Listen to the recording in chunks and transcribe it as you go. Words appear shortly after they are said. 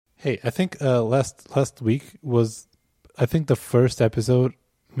Hey, I think last week was, I think, the first episode.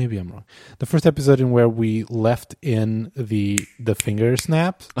 Maybe I'm wrong. The first episode in where we left in the finger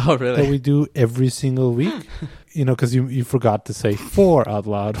snaps. Oh, really? That we do every single week. Because you forgot to say 4 out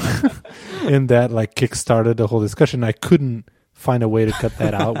loud, and that like kickstarted the whole discussion. I couldn't find a way to cut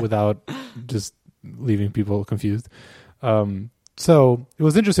that out without just leaving people confused. So it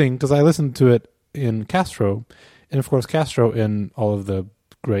was interesting because I listened to it in Castro, and of course Castro and all of the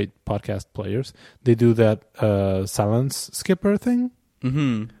great podcast players, they do that silence skipper thing.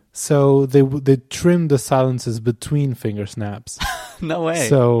 Mm-hmm. So they trim the silences between finger snaps. No way.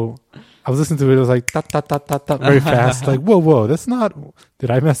 So I was listening to it. It was like ta ta ta ta ta very fast. Like whoa, that's not. Did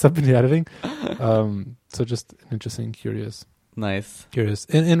I mess up in the editing? So just interesting, curious. Nice. Curious.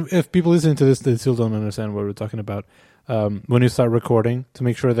 And if people listening to this, they still don't understand what we're talking about. When you start recording, to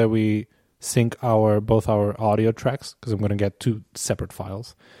make sure that we sync both our audio tracks, because I'm going to get 2 separate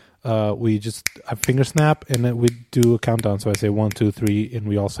files. I finger snap and then we do a countdown. So I say 1, 2, 3, and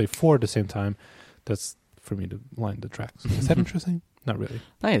we all say 4 at the same time. That's for me to line the tracks. Is that interesting? Not really.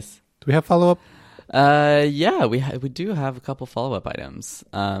 Nice. Do we have follow up? Yeah, we do have a couple follow-up items.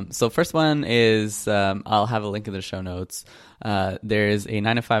 So first one is, I'll have a link in the show notes. There's a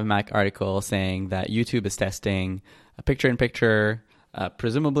 9to5Mac article saying that YouTube is testing a picture-in-picture,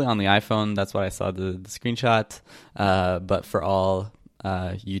 presumably on the iPhone. That's what I saw the screenshot. But for all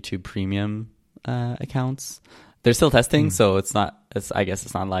YouTube Premium accounts, they're still testing, so I guess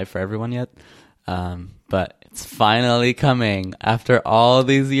it's not live for everyone yet. But it's finally coming after all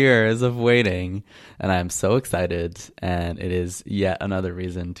these years of waiting, and I'm so excited, and it is yet another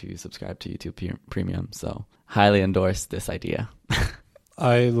reason to subscribe to YouTube Premium. So highly endorse this idea.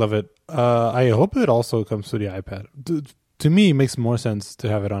 I love it. I hope it also comes to the iPad. To me, it makes more sense to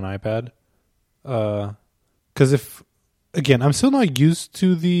have it on iPad. Because I'm still not used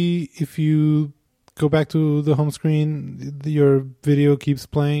to if you go back to the home screen, your video keeps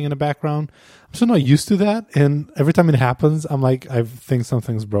playing in the background. I'm still not used to that, and every time it happens, I'm like, I think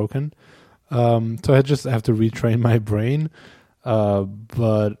something's broken. So I just have to retrain my brain.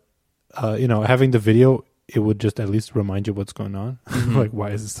 But having the video, it would just at least remind you what's going on. Mm-hmm. Like,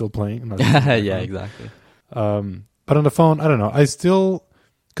 why is it still playing? Yeah, exactly. But on the phone, I don't know. I still,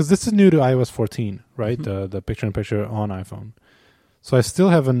 because this is new to iOS 14, right? Mm-hmm. The picture-in-picture on iPhone. So I still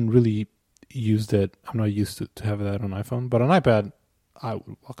haven't really used it. I'm not used to have that on iPhone, but on iPad, I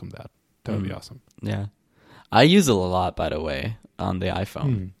would welcome that. That would be awesome. Yeah, I use it a lot, by the way, on the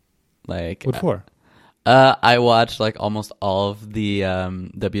iPhone. Like, what for? I watch like almost all of the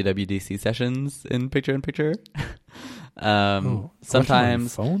WWDC sessions in picture-in-picture.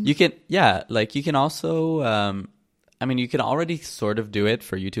 Sometimes you can, you can also, you can already sort of do it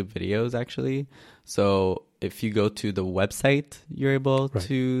for YouTube videos, actually. So if you go to the website, you're able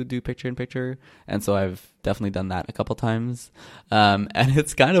to do picture-in-picture. And so I've definitely done that a couple times. And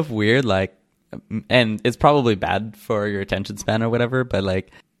it's kind of weird, and it's probably bad for your attention span or whatever, but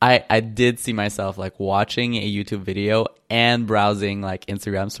I did see myself watching a YouTube video and browsing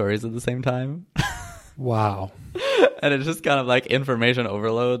Instagram stories at the same time. Wow. And it's just kind of information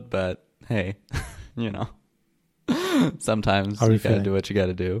overload, but hey, sometimes you gotta do what you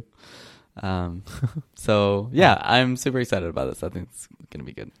gotta do. So yeah, I'm super excited about this. I think it's gonna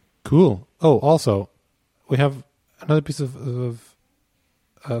be good. Cool. Oh, also, we have another piece of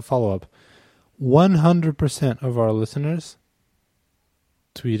follow-up. 100% of our listeners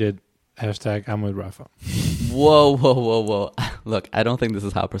tweeted hashtag I'm with Rafa. Whoa. Look, I don't think this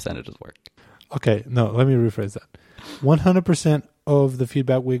is how percentages work. Okay, no, let me rephrase that. 100% of the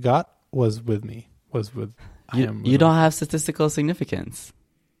feedback we got was with me. You don't have statistical significance.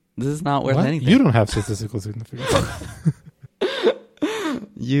 This is not worth anything. You don't have statistical significance.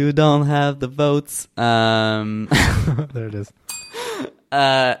 You don't have the votes. There it is.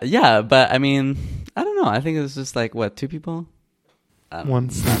 Yeah, but I don't know. I think it was just 2 people? One.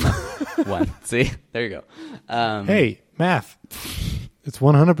 One. See? There you go. Hey, math. It's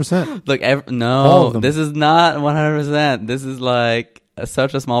 100%. Look, this is not 100%. This is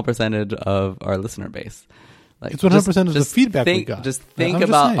such a small percentage of our listener base. It's 100% of the feedback we got. Just think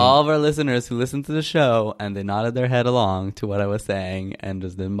about all of our listeners who listened to the show and they nodded their head along to what I was saying and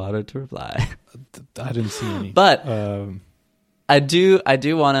just didn't bother to reply. I didn't see any. But I do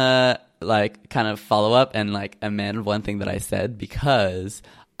want to kind of follow up and amend one thing that I said, because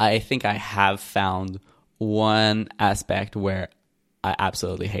I think I have found one aspect where I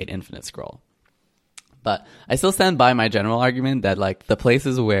absolutely hate infinite scroll. But I still stand by my general argument that the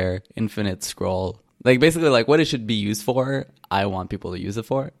places where infinite scroll, basically what it should be used for, I want people to use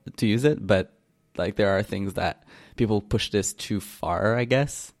it, but there are things that people push this too far, I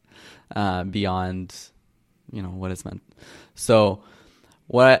guess. beyond, what is meant. So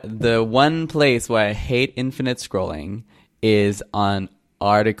the one place where I hate infinite scrolling is on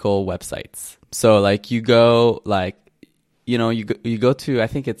article websites. So like you go you go to, I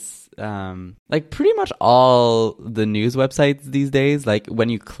think it's like pretty much all the news websites these days. Like when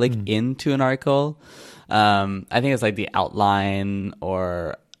you click into an article, I think it's like the outline,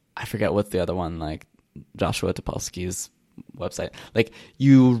 or I forget what's the other one, like Joshua Topolsky's website. Like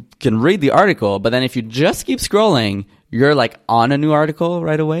you can read the article, but then if you just keep scrolling, you're like on a new article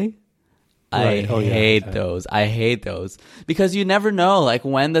right away. Right. I hate those. I hate those because you never know, like,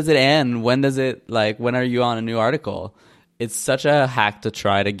 when does it end? When are you on a new article? It's such a hack to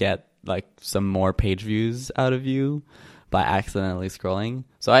try to get like some more page views out of you by accidentally scrolling.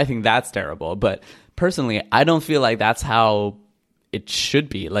 So I think that's terrible. But personally, I don't feel like that's how it should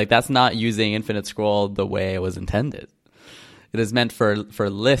be. Like, that's not using infinite scroll the way it was intended. It is meant for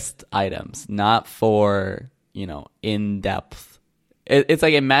list items, not for, in-depth. It's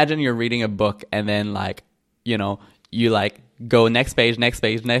like, imagine you're reading a book and then you like go next page, next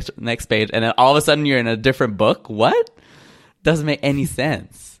page, next page, and then all of a sudden you're in a different book. What? Doesn't make any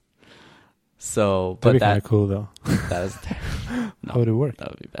sense. So, that'd be kind of cool though. That is how would it work? That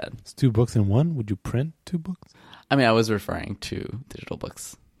would be bad. It's 2 books in one. Would you print 2 books? I mean, I was referring to digital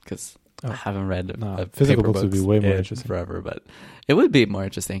books because I haven't read physical books would be way more interesting forever, but it would be more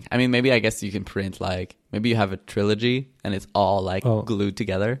interesting. I mean, maybe I guess you can print maybe you have a trilogy and it's all glued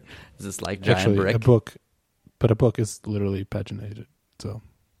together. It's this like giant brick. A book is literally paginated, so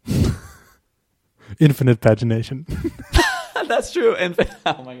infinite pagination. That's true.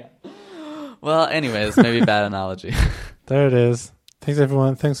 Oh my god. Well, anyways, maybe bad analogy. There it is. Thanks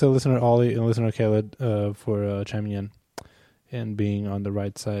everyone. Thanks to listener Ollie and listener Khaled for chiming in and being on the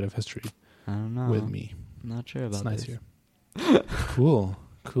right side of history. I don't know. With me. I'm not sure about this. It's nice here. Cool.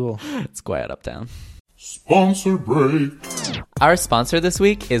 It's quiet uptown. Sponsor break. Our sponsor this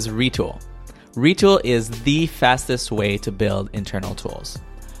week is Retool. Retool is the fastest way to build internal tools.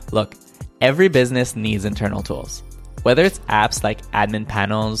 Look, every business needs internal tools. Whether it's apps like admin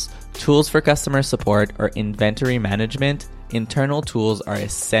panels, tools for customer support, or inventory management, internal tools are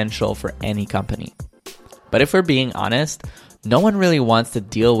essential for any company. But if we're being honest, no one really wants to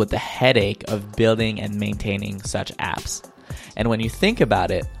deal with the headache of building and maintaining such apps. And when you think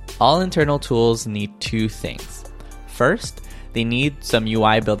about it, all internal tools need 2 things. First, they need some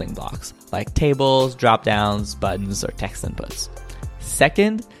UI building blocks, like tables, drop-downs, buttons, or text inputs.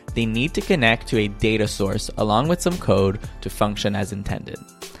 Second, they need to connect to a data source along with some code to function as intended.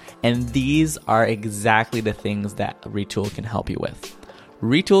 And these are exactly the things that Retool can help you with.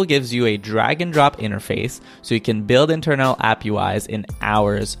 Retool gives you a drag and drop interface so you can build internal app UIs in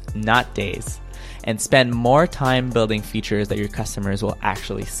hours, not days, and spend more time building features that your customers will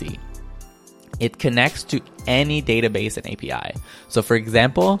actually see. It connects to any database and API. So for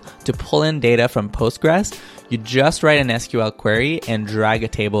example, to pull in data from Postgres, you just write an SQL query and drag a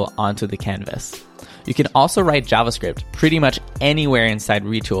table onto the canvas. You can also write JavaScript pretty much anywhere inside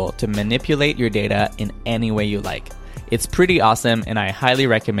Retool to manipulate your data in any way you like. It's pretty awesome, and I highly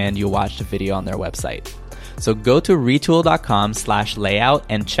recommend you watch the video on their website. So go to retool.com/layout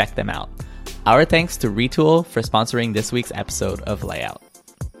and check them out. Our thanks to Retool for sponsoring this week's episode of Layout.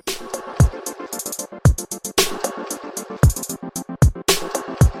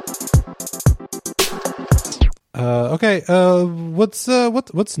 Okay. What's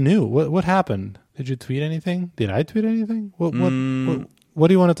new? What happened? Did you tweet anything? Did I tweet anything? What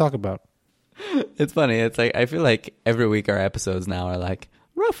do you want to talk about? It's funny. It's like, I feel like every week our episodes now are like,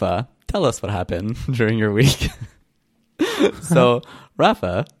 Rafa, tell us what happened during your week. So,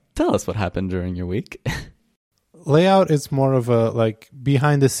 Rafa, tell us what happened during your week. Layout is more of a like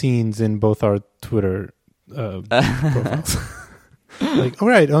behind the scenes in both our Twitter profiles. Like, all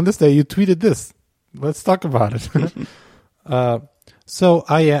right, on this day you tweeted this. Let's talk about it. So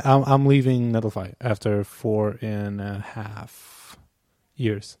I'm leaving Netlify after 4.5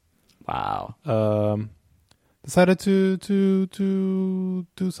 years. Wow. Decided to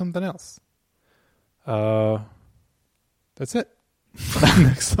do something else. That's it.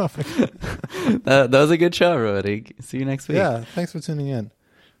 Next topic. That was a good show, everybody. See you next week. Yeah, thanks for tuning in.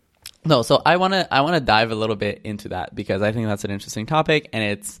 No, so I wanna dive a little bit into that because I think that's an interesting topic, and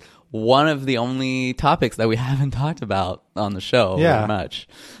it's one of the only topics that we haven't talked about on the show very much.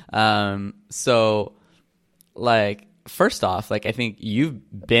 So, like, first off, like, I think you've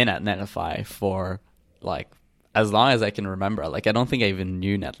been at Netlify for like as long as I can remember. Like, I don't think I even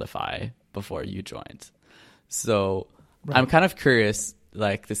knew Netlify before you joined. So right. I'm kind of curious,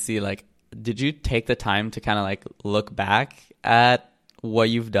 like, to see, like, did you take the time to kind of like look back at what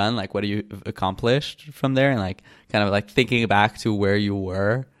you've done, like what you've accomplished from there, and like kind of like thinking back to where you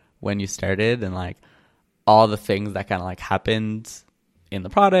were when you started, and like all the things that kind of like happened in the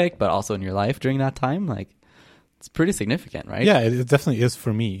product, but also in your life during that time, like it's pretty significant, right? Yeah, it definitely is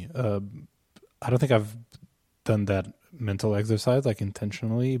for me. I don't think I've done that mental exercise like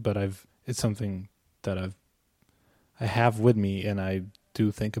intentionally, but it's something that I have with me, and I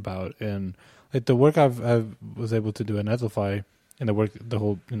do think about. And like the work I was able to do at Netlify, and the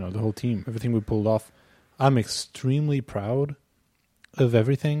whole team, everything we pulled off, I'm extremely proud of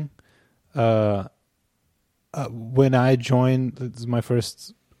everything. When I joined, this is my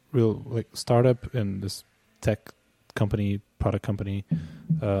first real like startup in this tech company, product company.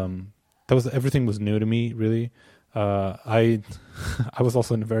 Everything was new to me, really. I was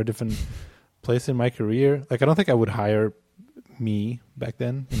also in a very different place in my career. Like I don't think I would hire me back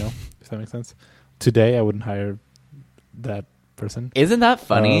then, if that makes sense. Today I wouldn't hire that person. Isn't that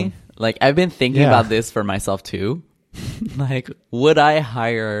funny? Like I've been thinking about this for myself too. Like, would I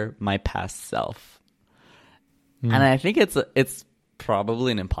hire my past self? And I think it's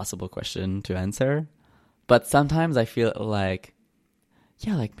probably an impossible question to answer. But sometimes I feel like,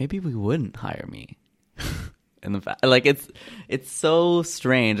 yeah, like maybe we wouldn't hire me. In the fact, like it's so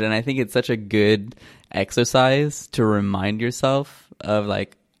strange, and I think it's such a good exercise to remind yourself of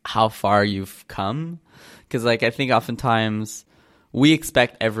like how far you've come. Because like I think oftentimes we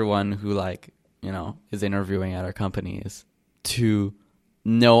expect everyone who like is interviewing at our companies to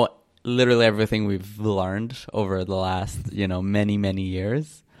know literally everything we've learned over the last many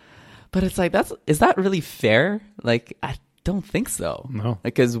years. But it's like is that really fair? Like I don't think so. No.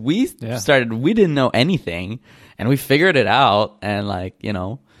 Because we started, we didn't know anything, and we figured it out, and like,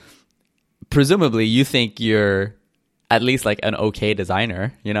 presumably you think you're at least like an okay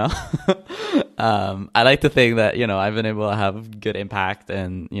designer, I like to think that, I've been able to have good impact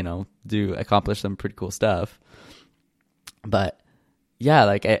and, accomplish some pretty cool stuff. But yeah,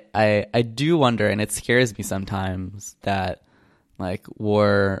 like I do wonder, and it scares me sometimes that like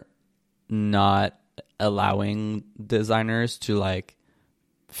we're not allowing designers to like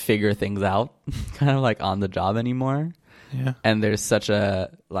figure things out kind of like on the job anymore. Yeah. And there's such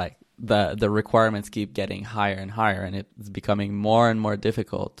a like the requirements keep getting higher and higher, and it's becoming more and more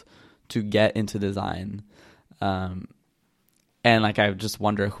difficult to get into design. And like I just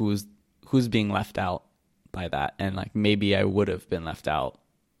wonder who's being left out by that, and like maybe I would have been left out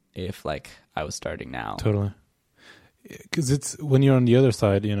if like I was starting now. Totally. Because it's when you're on the other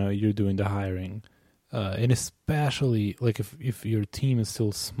side, you're doing the hiring. And especially like if your team is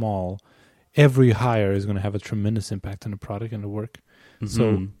still small, every hire is going to have a tremendous impact on the product and the work. Mm-hmm.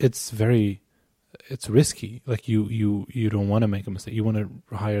 So it's risky. Like you don't want to make a mistake. You want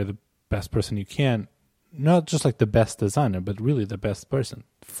to hire the best person you can, not just like the best designer, but really the best person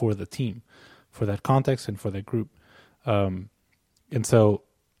for the team, for that context and for that group. And so,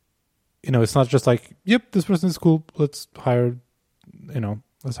 it's not just like, yep, this person is cool, let's hire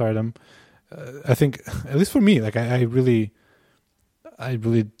them. I think, at least for me, like I really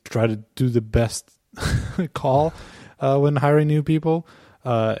try to do the best call when hiring new people,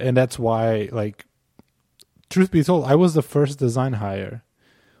 and that's why, like, truth be told, I was the first design hire,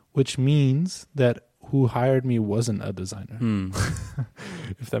 which means that who hired me wasn't a designer,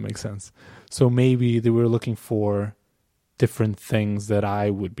 if that makes sense. So maybe they were looking for different things that I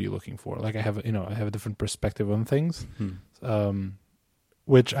would be looking for. Like I have a different perspective on things,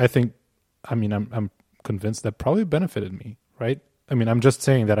 which I think. I mean, I'm convinced that probably benefited me, right? I mean, I'm just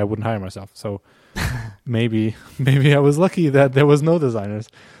saying that I wouldn't hire myself. So maybe I was lucky that there was no designers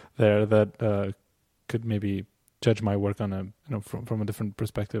there that could maybe judge my work on from a different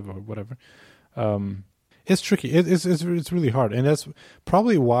perspective or whatever. It's tricky. It's really hard, and that's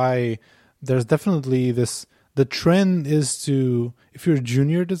probably why there's definitely this. The trend is to, if you're a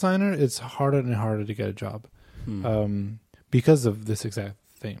junior designer, it's harder and harder to get a job because of this exact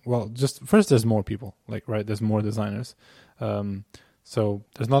thing. Well, just first, there's more people, there's more designers. So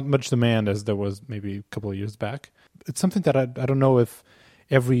there's not much demand as there was maybe a couple of years back. It's something that I don't know if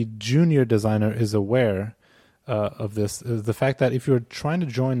every junior designer is aware of this, is the fact that if you're trying to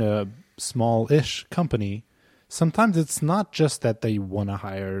join a small-ish company, sometimes it's not just that they want to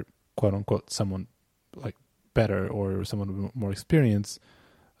hire, quote-unquote, someone like better or someone with more experience,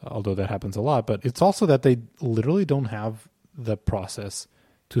 although that happens a lot, but it's also that they literally don't have the process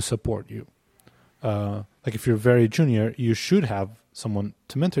to support you. Like if you're very junior, you should have someone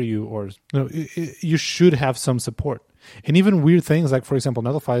to mentor you, or you should have some support. And even weird things like, for example,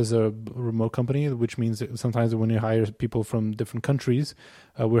 Netlify is a remote company, which means that sometimes when you hire people from different countries,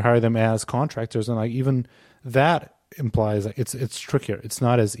 we hire them as contractors, and like even that implies like it's trickier. It's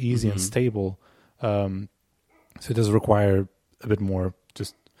not as easy and stable. So it does require a bit more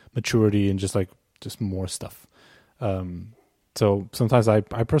just maturity and just more stuff. So sometimes I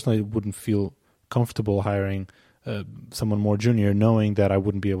personally wouldn't feel comfortable hiring someone more junior, knowing that I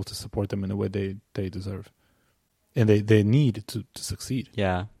wouldn't be able to support them in the way they deserve and they need to succeed.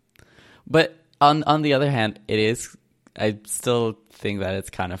 Yeah. But on the other hand, I still think that it's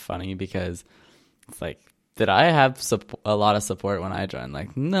kind of funny because it's like, did I have a lot of support when I joined?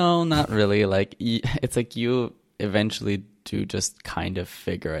 Like, no, not really. Like, it's like you eventually do just kind of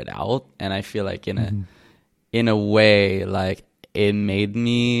figure it out. And I feel like in a way, like, it made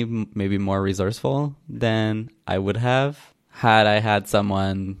me maybe more resourceful than I would have had I had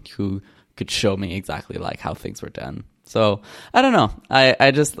someone who could show me exactly like how things were done. So I don't know.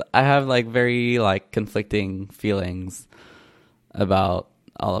 I have like very like conflicting feelings about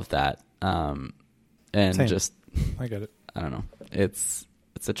all of that. And Same. just I get it. I don't know. It's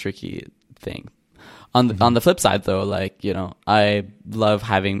a tricky thing. On the flip side though, like, you know, I love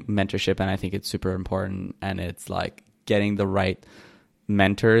having mentorship and I think it's super important, and it's like getting the right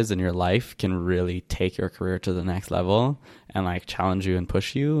mentors in your life can really take your career to the next level and like challenge you and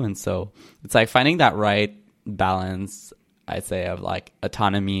push you. And so it's like finding that right balance, I'd say, of like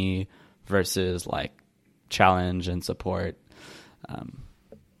autonomy versus like challenge and support.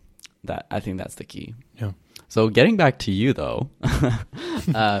 That I think that's the key. Yeah. So getting back to you though,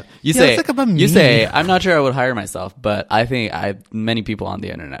 you it's like about me. say I'm not sure I would hire myself, but I think many people on the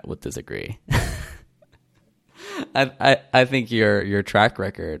internet would disagree. I think your track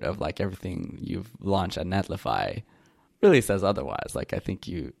record of like everything you've launched at Netlify really says otherwise. Like I think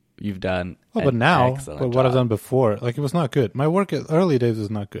you've done but now, excellent but what job. I've done before, like it was not good. My work at early days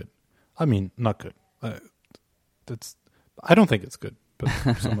was not good. I mean, not good. I don't think it's good, but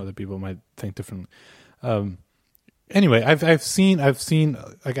some other people might think differently. Anyway, I've seen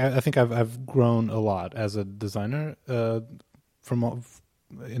like I think I've grown a lot as a designer from all,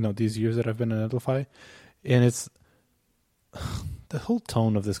 these years that I've been at Netlify, and it's the whole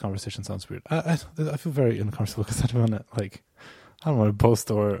tone of this conversation sounds weird. I feel very uncomfortable because I don't want to boast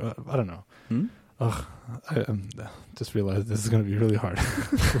or I don't know. Ugh, I just realized this is going to be really hard.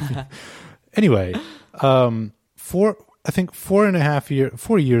 Anyway, 4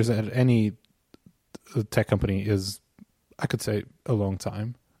 years at any tech company is, I could say, a long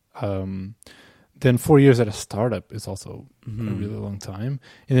time. Then 4 years at a startup is also a really long time.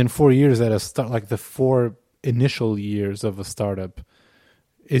 And then 4 years at a like the 4 initial years of a startup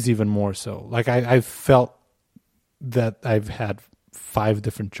is even more so. Like I've felt that I've had 5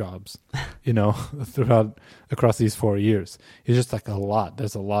 different jobs, across these 4 years. It's just like a lot.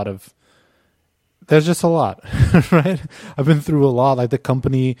 There's just a lot, right? I've been through a lot. Like the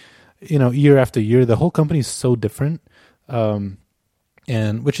company, year after year, the whole company is so different.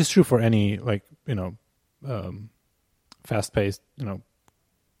 And which is true for any fast paced,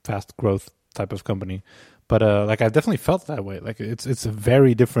 fast growth type of company. But like I've definitely felt that way. Like it's a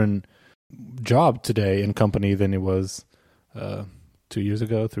very different job today in company than it was 2 years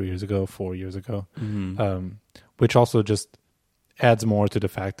ago, 3 years ago, 4 years ago. Which also just adds more to the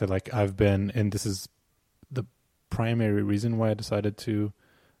fact that like I've been, and this is the primary reason why I decided to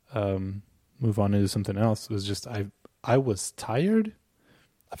move on into something else, was just I was tired.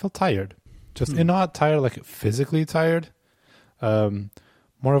 I felt tired, just and not tired like physically tired.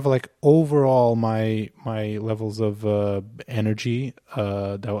 More of like overall my levels of energy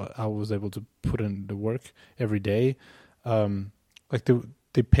that I was able to put into work every day, like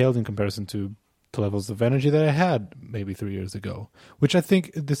they paled in comparison to the levels of energy that I had maybe 3 years ago. Which I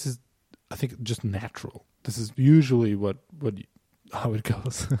think just natural. This is usually how it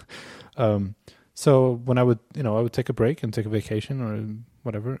goes. So when I would take a break and take a vacation or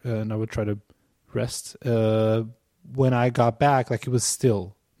whatever, and I would try to rest. When I got back, like it was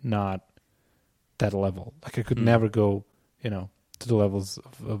still not that level. Like I could never go, to the levels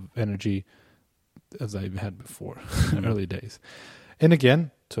of energy as I had before in early days. And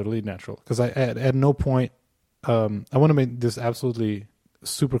again, totally natural, because I at no point, I want to make this absolutely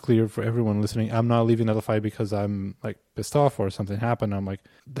super clear for everyone listening. I'm not leaving Netlify because I'm like pissed off or something happened. I'm like,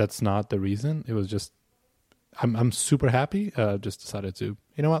 that's not the reason. It was just, I'm super happy. Just decided to,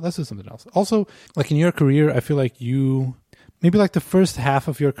 let's do something else. Also, like in your career, I feel like maybe like the first half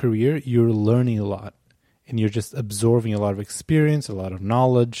of your career, you're learning a lot and you're just absorbing a lot of experience, a lot of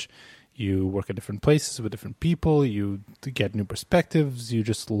knowledge. You work at different places with different people. You get new perspectives. You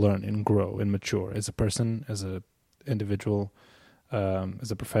just learn and grow and mature as a person, as an individual,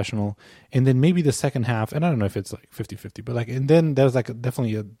 as a professional. And then maybe the second half, and I don't know if it's like 50-50, but like, and then there's like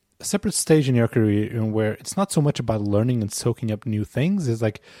definitely a separate stage in your career in where it's not so much about learning and soaking up new things. It's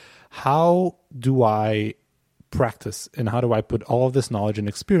like, how do I practice and how do I put all of this knowledge and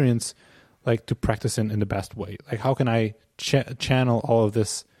experience like to practice in the best way? Like, how can I channel all of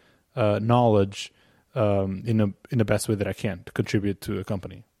this knowledge in the best way that I can to contribute to a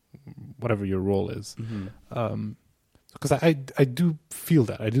company, whatever your role is. Because I do feel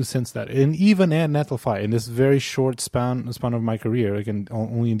that, I do sense that, and even at Netlify, in this very short span of my career, again,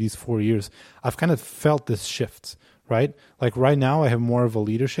 only in these 4 years, I've kind of felt this shift, right? Like right now, I have more of a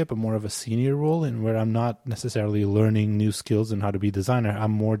leadership, more of a senior role, and where I'm not necessarily learning new skills and how to be a designer.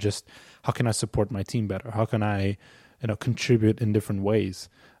 I'm more just, how can I support my team better? How can I, contribute in different ways?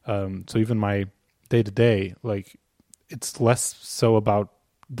 So even my day-to-day, like, it's less so about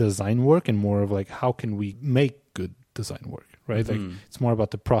design work and more of like, how can we make good design work, right? Like, it's more about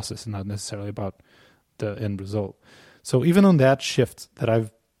the process and not necessarily about the end result. So even on that shift that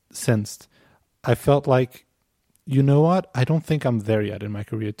I've sensed, I felt like, you know what? I don't think I'm there yet in my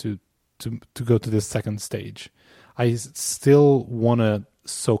career to go to this second stage. I still want to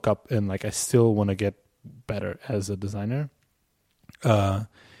soak up and like, I still want to get better as a designer.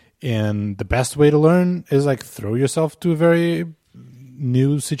 And the best way to learn is like throw yourself to a very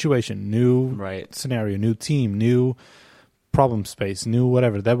new situation, new scenario, new team, new problem space, new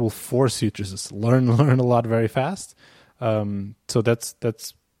whatever. That will force you to just learn a lot very fast. So that's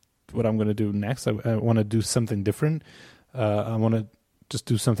what I'm going to do next. I want to do something different. I want to just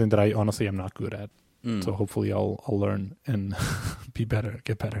do something that I honestly am not good at. So hopefully I'll learn and be better,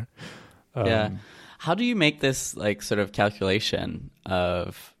 get better. Yeah. How do you make this like sort of calculation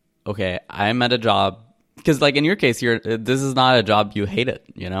of, okay, I'm at a job, because like in your case, this is not a job you hate it,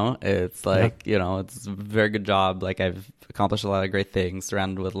 it's like, it's a very good job. Like I've accomplished a lot of great things,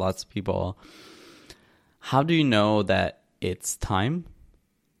 surrounded with lots of people. How do you know that it's time?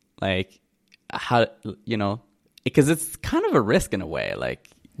 Like how, because it's kind of a risk in a way. Like,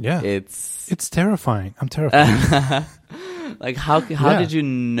 yeah, it's terrifying. I'm terrified. Like how did you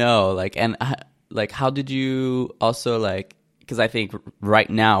know? Like, and like, how did you also like, because I think right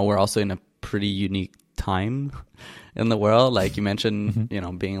now we're also in a pretty unique time in the world. Like you mentioned,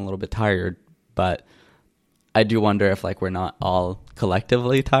 being a little bit tired, but I do wonder if like we're not all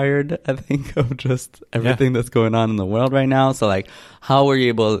collectively tired, I think, of just everything that's going on in the world right now. So like, how were you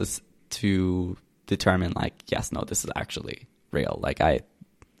able to determine like, yes, no, this is actually real. Like I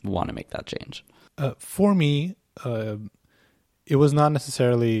want to make that change. For me, it was not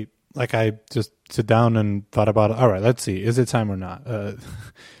necessarily like I just sit down and thought about, all right, let's see, is it time or not?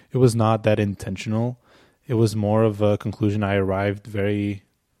 It was not that intentional. It was more of a conclusion. I arrived very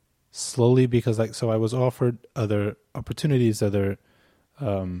slowly because so I was offered other opportunities, other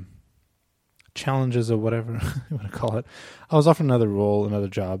challenges or whatever you want to call it. I was offered another role, another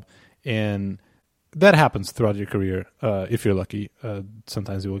job, and that happens throughout your career. If you're lucky,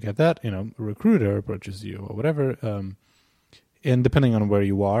 sometimes you will get that, a recruiter approaches you or whatever. And depending on where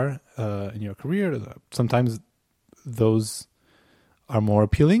you are in your career, sometimes those are more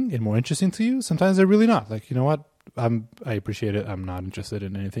appealing and more interesting to you. Sometimes they're really not. Like, you know what? I appreciate it. I'm not interested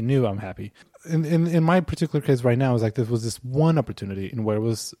in anything new. I'm happy. In my particular case right now, is like there was this one opportunity in where it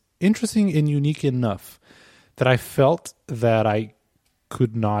was interesting and unique enough that I felt that I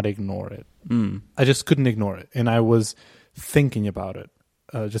could not ignore it. I just couldn't ignore it, and I was thinking about it,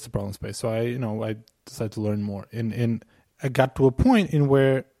 just a problem space. So I decided to learn more, and I got to a point in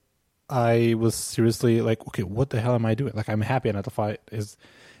where I was seriously like, okay, what the hell am I doing? Like, I'm happy at Netlify. Is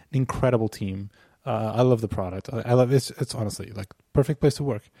an incredible team. I love the product. I love it. It's honestly like perfect place to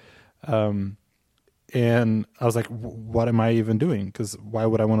work. And I was like, what am I even doing? Because why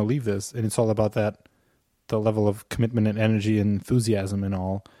would I want to leave this? And it's all about the level of commitment and energy and enthusiasm and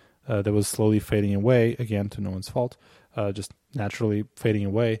all that was slowly fading away, again, to no one's fault, just naturally fading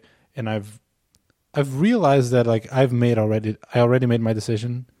away. And I've realized that like I already made my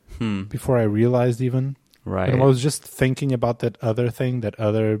decision before I realized even. Right. And I was just thinking about that other thing, that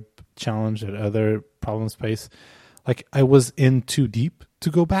other challenge, that other problem space. Like I was in too deep to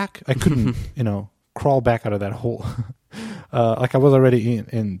go back. I couldn't, crawl back out of that hole. Like I was already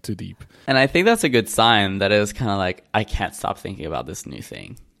in too deep. And I think that's a good sign that is kind of like, I can't stop thinking about this new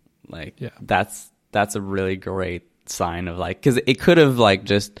thing. Like that's a really great sign of like, because it could have like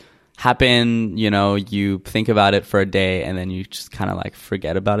just happen, you think about it for a day and then you just kind of like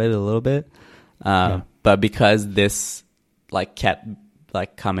forget about it a little bit. But because this like kept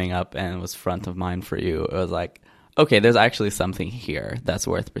like coming up and was front of mind for you, it was like, okay, there's actually something here that's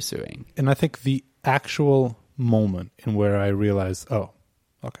worth pursuing. And I think the actual moment in where I realized, oh,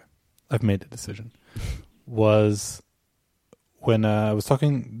 okay, I've made the decision, was when I was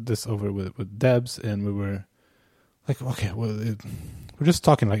talking this over with Debs, and we were like, okay, well, we're just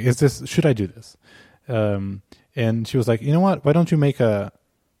talking like, should I do this? And she was like, you know what? Why don't you make a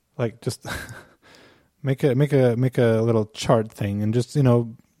make a little chart thing, and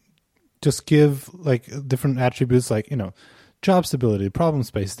just give like different attributes, like, job stability, problem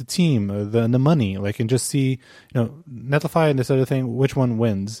space, the team, the money, like, and just see, Netlify and this other thing, which one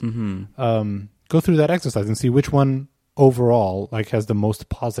wins. Mm-hmm. Go through that exercise and see which one overall like has the most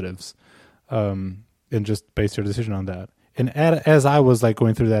positives, and just base your decision on that. And as I was like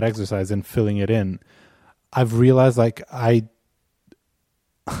going through that exercise and filling it in, I've realized like I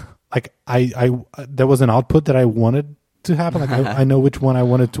there was an output that I wanted to happen. Like I know which one I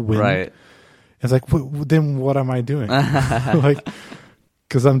wanted to win. Right. It's like, then what am I doing? Like,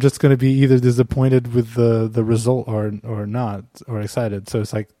 because I'm just going to be either disappointed with the result or not, or excited. So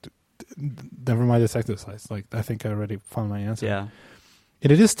it's like, never mind this exercise. Like, I think I already found my answer. Yeah.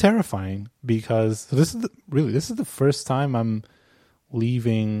 And it is terrifying because this is the first time I'm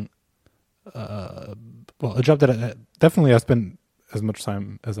leaving a job that I definitely I spent as much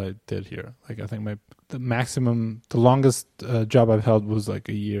time as I did here. Like, I think the longest job I've held was like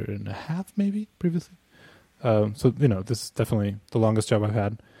a year and a half maybe previously. So this is definitely the longest job I've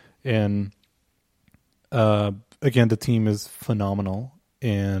had. And again, the team is phenomenal,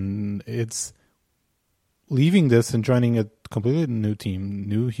 and it's leaving this and joining a completely new team,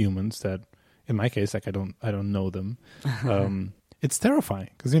 new humans that, in my case, like I don't know them. It's terrifying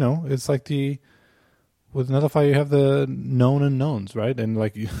because it's like with Netlify you have the known unknowns, right? And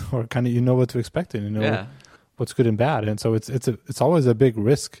like or kind of what to expect, and what's good and bad, and so it's always a big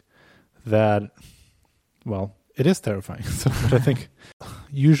risk that, well, it is terrifying. So, but I think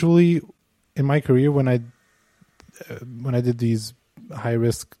usually in my career when I did these high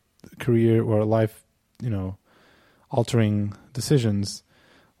risk career or life, altering decisions,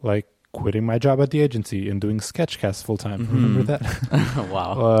 like quitting my job at the agency and doing Sketchcast full time. Mm-hmm. Remember that?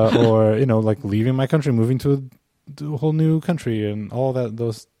 Wow. Or like leaving my country, moving to a whole new country, and all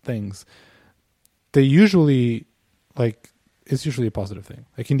those things. They usually it's usually a positive thing.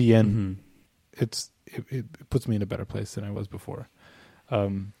 Like in the end, it puts me in a better place than I was before.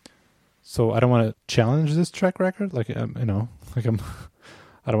 So I don't want to challenge this track record. Like I don't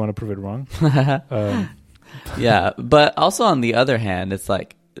want to prove it wrong. Yeah, but also on the other hand, it's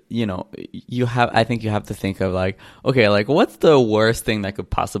like, I think you have to think of like, okay, like what's the worst thing that could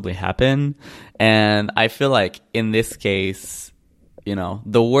possibly happen? And I feel like in this case,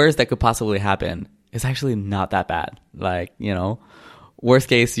 the worst that could possibly happen is actually not that bad. Like, worst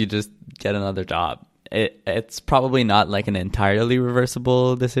case, you just get another job. It's probably not like an entirely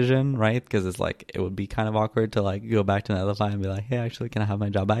reversible decision, right? Because it's like, it would be kind of awkward to like go back to Netlify and be like, hey, actually, can I have my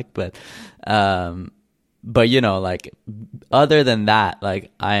job back? But like other than that,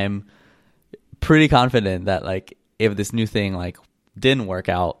 like I'm pretty confident that like if this new thing like didn't work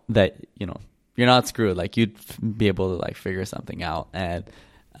out, that you're not screwed. Like you'd be able to like figure something out, and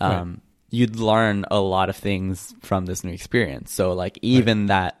you'd learn a lot of things from this new experience. So like even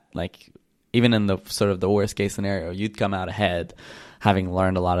that, like even in the sort of the worst case scenario, you'd come out ahead having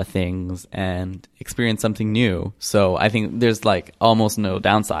learned a lot of things and experienced something new. So I think there's like almost no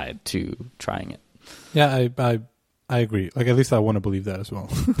downside to trying it. Yeah, I agree. Like, at least I want to believe that as well.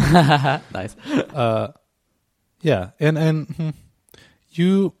 Nice. Yeah, and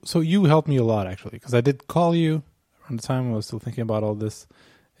you helped me a lot actually, because I did call you around the time I was still thinking about all this,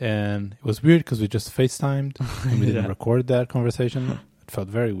 and it was weird because we just FaceTimed and we didn't record that conversation. It felt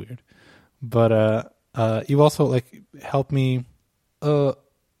very weird, but you also like helped me.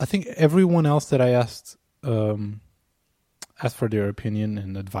 I think everyone else that I asked for their opinion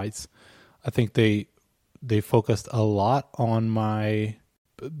and advice, I think they focused a lot on my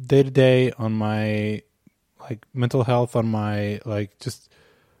day-to-day, on my like mental health, on my like just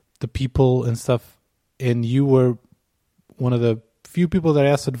the people and stuff. And you were one of the few people that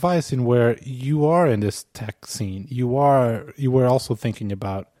asked advice in where you are in this tech scene. You were also thinking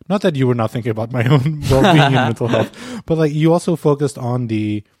about, not that you were not thinking about my own well-being and mental health, but like you also focused on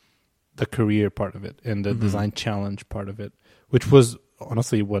the career part of it and the design challenge part of it, which was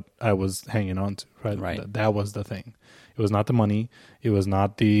honestly what I was hanging on to, right? That was the thing. It was not the money. It was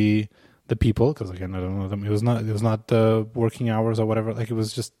not the people, because again, I don't know them. It was not the working hours or whatever. Like it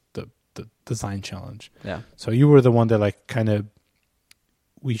was just the design challenge. Yeah. So you were the one that like kind of,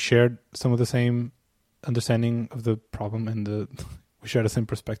 we shared some of the same understanding of the problem, and we shared the same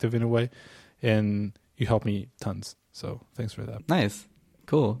perspective in a way, and you helped me tons. So thanks for that. Nice.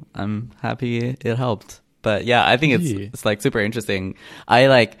 Cool. I'm happy it helped. But yeah, I think it's like super interesting. I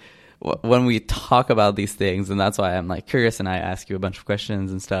like when we talk about these things, and that's why I'm like curious and I ask you a bunch of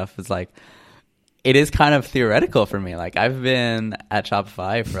questions and stuff, it's like, it is kind of theoretical for me. Like I've been at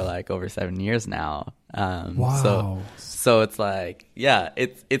Shopify for like over 7 years now. Wow. So it's like, yeah,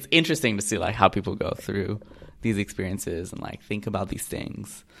 it's interesting to see like how people go through these experiences and like think about these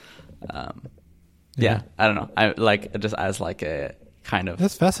things. Yeah, I don't know. I like just as like a kind of,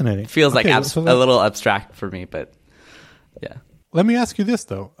 that's fascinating. Feels like Okay, a little abstract for me, but yeah. Let me ask you this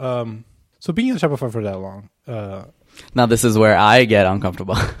though. So being at Shopify for that long, Now this is where I get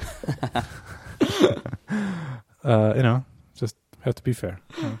uncomfortable. just have to be fair.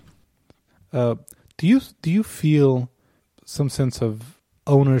 Do you feel some sense of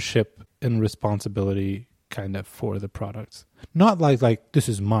ownership and responsibility kind of for the products? Not like this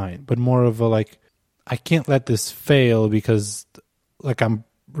is mine, but more of a like, I can't let this fail because like I'm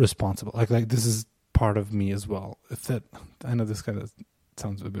responsible. Like this is part of me as well. If that, I know this kind of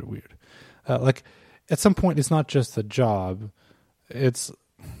sounds a bit weird. Like at some point, it's not just a job. It's,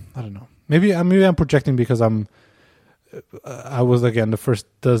 I don't know. Maybe I'm projecting because I was again the first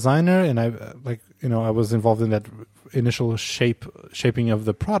designer, and I was involved in that initial shaping of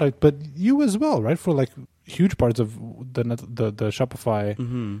the product. But you as well, right? For like huge parts of the Shopify.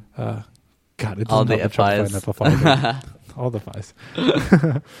 Mm-hmm. God, it All doesn't the help that Shopify, all the Fis.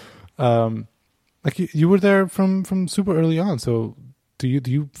 Like you were there from super early on. So do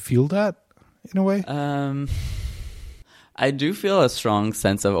you feel that in a way? I do feel a strong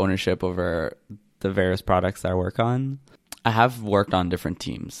sense of ownership over the various products that I work on. I have worked on different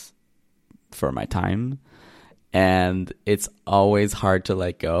teams for my time, and it's always hard to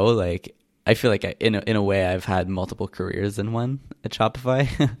let go. Like I feel like in a way I've had multiple careers in one at Shopify.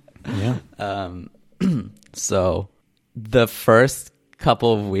 Yeah. So the first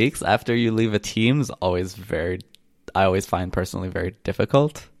couple of weeks after you leave a team is always I always find personally very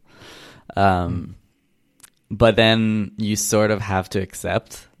difficult. But then you sort of have to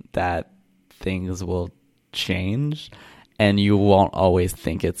accept that things will change and you won't always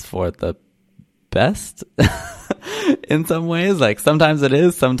think it's for the best in some ways. Like sometimes it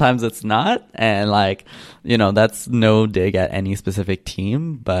is, sometimes it's not. And like, that's no dig at any specific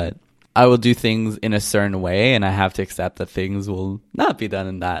team, but I will do things in a certain way and I have to accept that things will not be done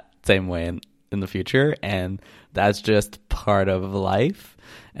in that same way in the future. And that's just part of life.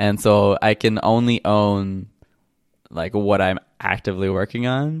 And so I can only own like what I'm actively working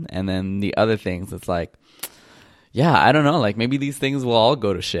on. And then the other things, it's like, yeah, I don't know, like maybe these things will all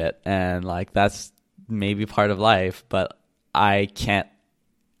go to shit and like that's maybe part of life, but I can't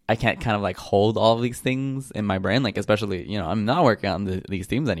kind of like hold all of these things in my brain, like especially, I'm not working on these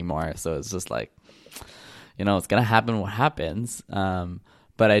themes anymore. So it's just like, it's going to happen what happens.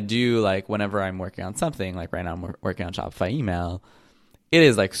 But I do like whenever I'm working on something, like right now I'm working on Shopify email, it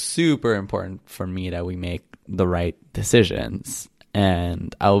is like super important for me that we make the right decisions.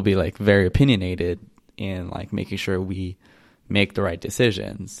 And I will be like very opinionated in like making sure we make the right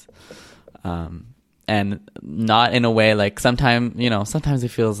decisions. And not in a way like sometimes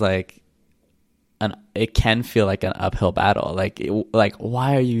it feels like it can feel like an uphill battle. Like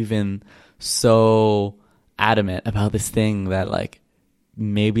why are you even so adamant about this thing that like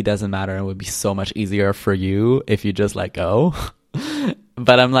maybe doesn't matter and would be so much easier for you if you just let go?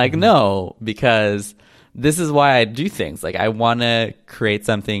 But I'm like, no, because this is why I do things. Like I want to create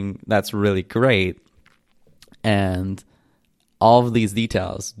something that's really great, and all of these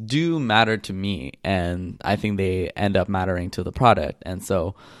details do matter to me, and I think they end up mattering to the product. And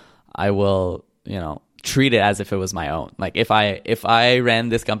so I will, treat it as if it was my own. Like if I ran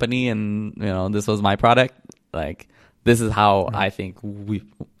this company and, this was my product, like this is how I think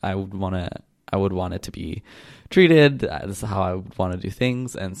I would want it to be treated. This is how I would want to do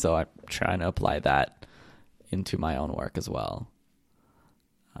things. And so I'm trying to apply that into my own work as well.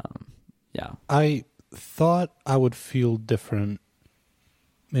 Yeah. I thought I would feel different,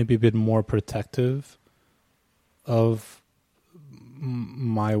 maybe a bit more protective of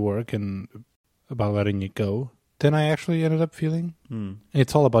my work and about letting it go than I actually ended up feeling.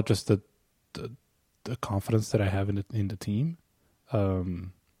 It's all about just the confidence that I have in the team.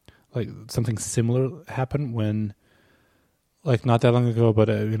 Like something similar happened when, like not that long ago, but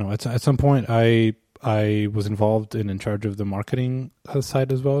at some point I was involved in charge of the marketing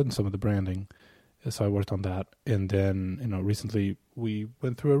side as well and some of the branding. So I worked on that, and then recently we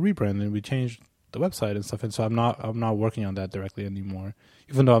went through a rebrand and we changed the website and stuff. And so I'm not working on that directly anymore,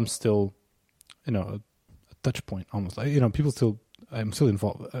 even though I'm still, a touch point almost. Like I'm still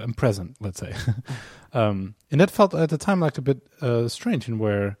involved. I'm present, let's say. And that felt at the time like a bit strange, and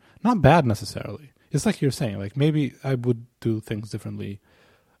where not bad necessarily. It's like you're saying, like maybe I would do things differently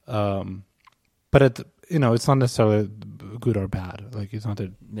But it's not necessarily good or bad. Like it's not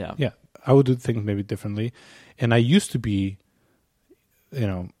that. Yeah. I would do things maybe differently, and I used to be,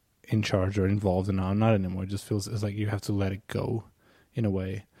 in charge or involved, and now I'm not anymore. It just feels it's like you have to let it go, in a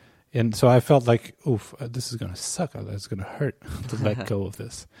way. And so I felt like, oof, this is gonna suck. It's gonna hurt to let go of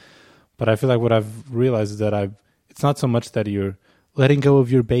this. But I feel like what I've realized is that it's not so much that you're letting go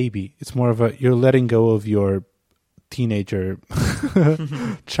of your baby. It's more of you're letting go of your teenager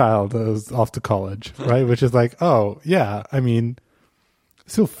child who's off to college, right? Which is like, oh yeah, I mean,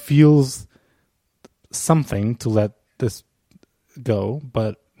 it still feels something to let this go,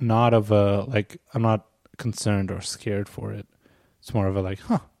 but not of I'm not concerned or scared for it. It's more of a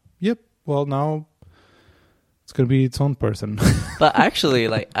yep, well now it's going to be its own person. But actually,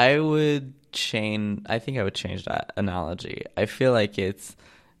 I think I would change that analogy. I feel like it's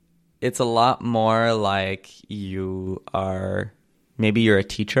a lot more like you're a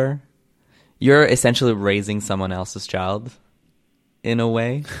teacher. You're essentially raising someone else's child in a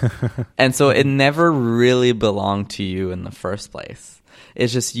way. And so it never really belonged to you in the first place.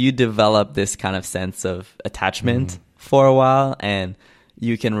 It's just you develop this kind of sense of attachment for a while, and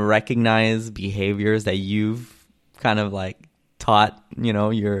you can recognize behaviors that you've kind of taught,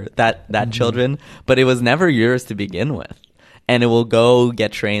 your children, but it was never yours to begin with. And it will go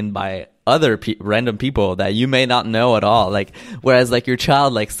get trained by other random people that you may not know at all. Whereas your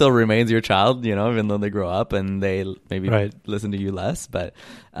child still remains your child, even though they grow up and they maybe listen to you less. But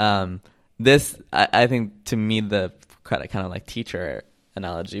this, I think, to me, the kind of teacher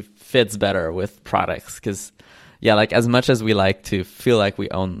analogy fits better with products, because as much as we like to feel like we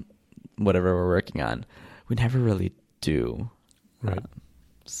own whatever we're working on, we never really do. Right.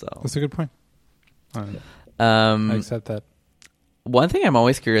 So that's a good point. I accept that. One thing I'm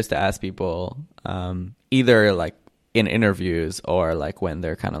always curious to ask people, either in interviews or when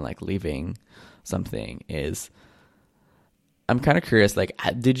they're kind of leaving something, is I'm kind of curious,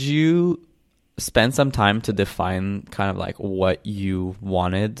 did you spend some time to define kind of what you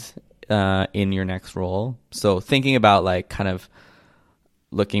wanted in your next role? So thinking about kind of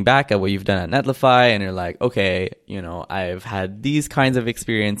looking back at what you've done at Netlify, and you're like, okay, I've had these kinds of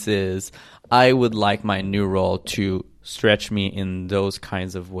experiences. I would like my new role to stretch me in those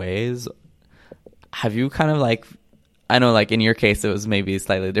kinds of ways. Have you kind of I know in your case it was maybe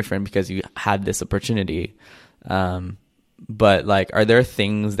slightly different because you had this opportunity, but are there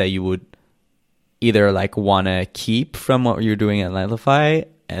things that you would either want to keep from what you're doing at Netlify,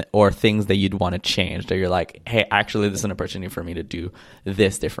 or things that you'd want to change, that you're like, hey, actually this is an opportunity for me to do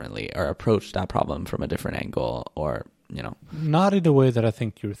this differently, or approach that problem from a different angle, or Not in the way that I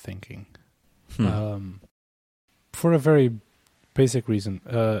think you're thinking. For a very basic reason.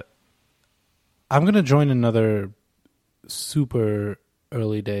 I'm going to join another super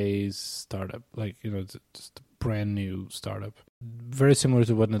early days startup, it's just a brand new startup, very similar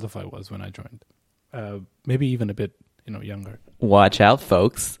to what Netlify was when I joined. Maybe even a bit, younger. Watch out,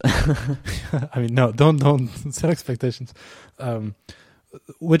 folks. I mean, no, don't set expectations.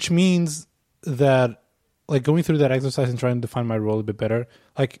 Which means that, going through that exercise and trying to define my role a bit better,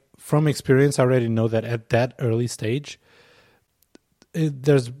 from experience, I already know that at that early stage,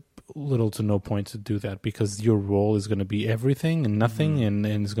 there's little to no point to do that, because your role is going to be everything and nothing, and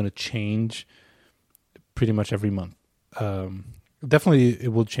it's going to change pretty much every month. Definitely,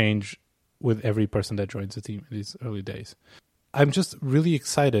 it will change with every person that joins the team in these early days. I'm just really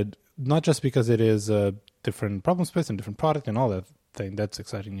excited, not just because it is a different problem space and different product and all that thing, that's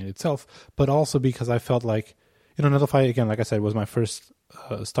exciting in itself, but also because I felt like, Netlify, again, like I said, was my first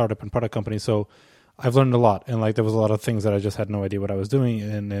startup and product company, so I've learned a lot, and there was a lot of things that I just had no idea what I was doing,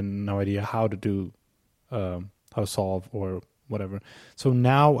 and no idea how to do, how to solve or whatever. So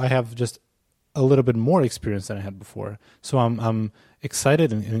now I have just a little bit more experience than I had before. So I'm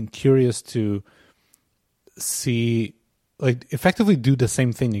excited and curious to see, effectively do the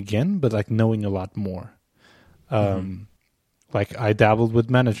same thing again, but knowing a lot more. I dabbled with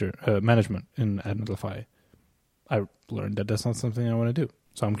management at Netlify. I learned that that's not something I want to do.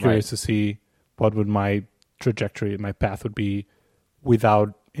 So I'm curious to see what would my trajectory, my path would be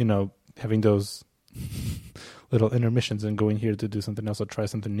without, having those little intermissions and going here to do something else or try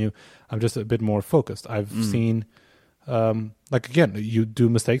something new. I'm just a bit more focused. I've seen, again, you do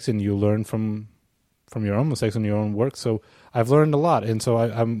mistakes and you learn from your own mistakes and your own work. So I've learned a lot. And so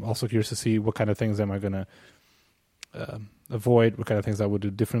I'm also curious to see what kind of things am I going to avoid, what kind of things I would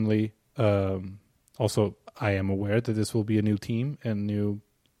do differently. Also, I am aware that this will be a new team and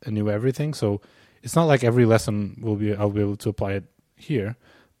a new everything. So it's not like every lesson I'll be able to apply it here.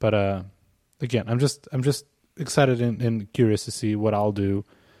 But again, I'm just excited and curious to see what I'll do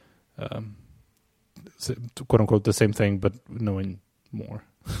quote unquote the same thing, but knowing more.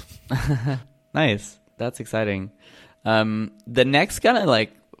 Nice. That's exciting. The next kind of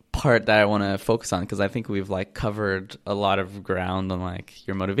like part that I want to focus on, because I think we've like covered a lot of ground on like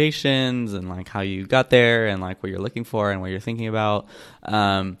your motivations and like how you got there and like what you're looking for and what you're thinking about.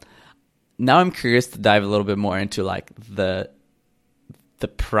 Now I'm curious to dive a little bit more into like the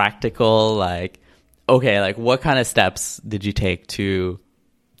practical, like, okay, like what kind of steps did you take to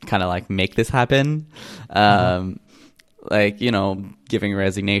kind of like make this happen? Like, you know, giving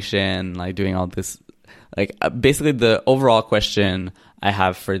resignation, like doing all this, like basically the overall question I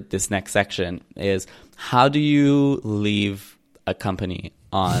have for this next section is, how do you leave a company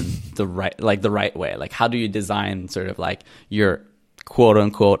on the right way? Like, how do you design sort of like your quote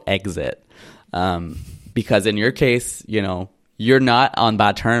unquote exit? Because in your case, you know, you're not on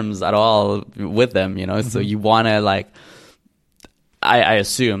bad terms at all with them, you know, so you want to like, I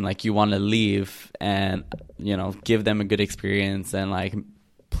assume like you want to leave and, you know, give them a good experience and like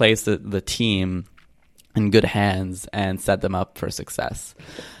place the team in good hands and set them up for success.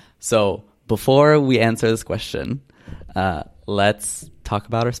 So before we answer this question, let's talk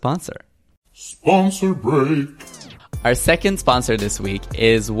about our sponsor. Sponsor break. Our second sponsor this week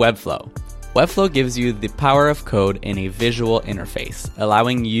is Webflow. Webflow gives you the power of code in a visual interface,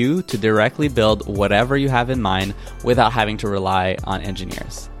 allowing you to directly build whatever you have in mind without having to rely on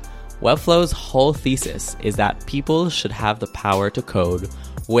engineers. Webflow's whole thesis is that people should have the power to code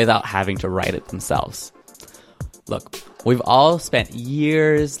without having to write it themselves. Look, we've all spent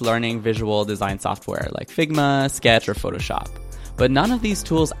years learning visual design software like Figma, Sketch, or Photoshop, but none of these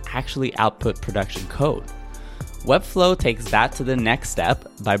tools actually output production code. Webflow takes that to the next step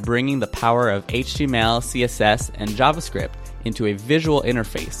by bringing the power of HTML, CSS, and JavaScript into a visual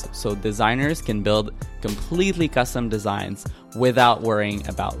interface so designers can build completely custom designs without worrying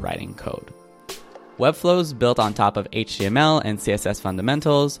about writing code. Webflow is built on top of HTML and CSS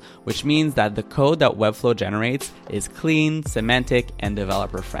fundamentals, which means that the code that Webflow generates is clean, semantic, and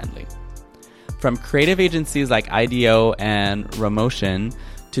developer-friendly. From creative agencies like IDEO and Romotion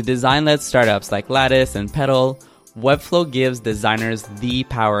to design-led startups like Lattice and Petal, Webflow gives designers the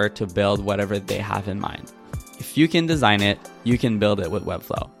power to build whatever they have in mind. If you can design it, you can build it with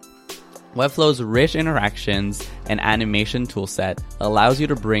Webflow. Webflow's rich interactions and animation toolset allows you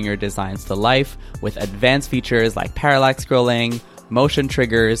to bring your designs to life with advanced features like parallax scrolling, motion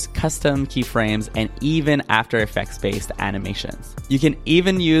triggers, custom keyframes, and even After Effects-based animations. You can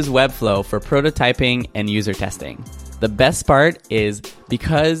even use Webflow for prototyping and user testing. The best part is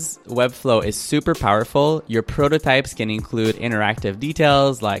because Webflow is super powerful, your prototypes can include interactive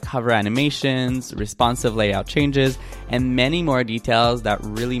details like hover animations, responsive layout changes, and many more details that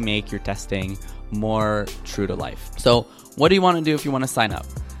really make your testing more true to life. So what do you want to do if you want to sign up?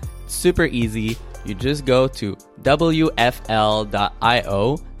 Super easy. You just go to wfl.io/layout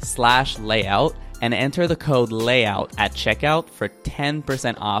and enter the code layout at checkout for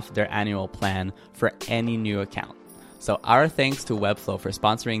 10% off their annual plan for any new account. So our thanks to Webflow for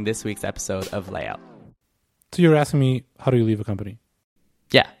sponsoring this week's episode of Layout. So you're asking me, how do you leave a company?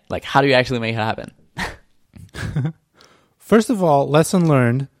 Yeah, like how do you actually make it happen? First of all, lesson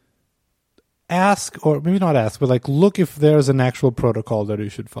learned, ask, or maybe not ask, but like look if there's an actual protocol that you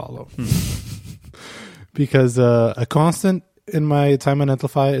should follow. Because a constant in my time on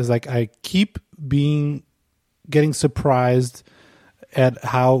Netlify is like I keep getting surprised at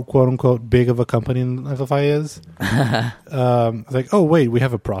how quote unquote big of a company Netlify is. Like, oh wait, we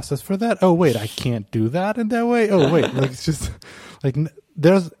have a process for that. Oh wait, I can't do that in that way. Oh wait, like it's just like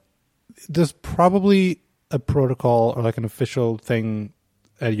there's probably a protocol or like an official thing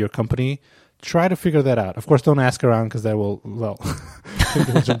at your company. Try to figure that out. Of course, don't ask around because that will they'll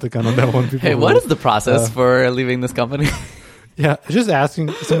jump the gun on that one. Hey, what is the process for leaving this company? Yeah, just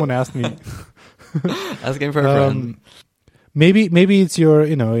asking. Someone asked me. Asking for a friend. Maybe it's your,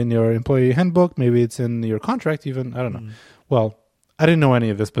 in your employee handbook. Maybe it's in your contract even. I don't know. Well, I didn't know any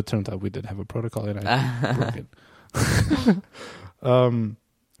of this, but turns out we did have a protocol and I broke it. Trying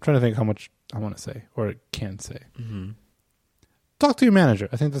to think how much I want to say or can say. Talk to your manager.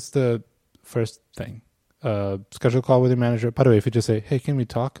 I think that's the first thing. Schedule a call with your manager. By the way, if you just say, hey, can we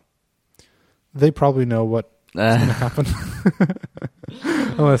talk? They probably know what's going to happen.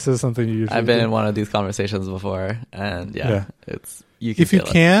 Unless there's something you usually I've been do. in one of these conversations before, and it's you can if you feel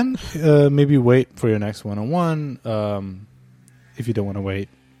it. can, maybe wait for your next one-on-one. If you don't want to wait,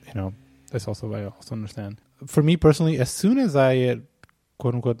 that's also I also understand. For me personally, as soon as I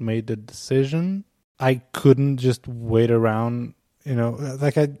quote unquote made the decision, I couldn't just wait around.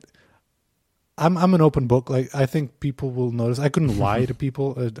 Like I'm an open book. Like, I think people will notice. I couldn't lie to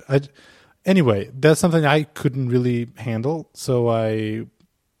people. Anyway, that's something I couldn't really handle. So I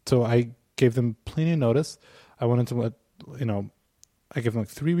gave them plenty of notice. I wanted to let, I gave them like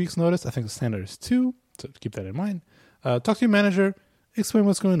 3 weeks notice. I think the standard is 2. So keep that in mind. Talk to your manager, explain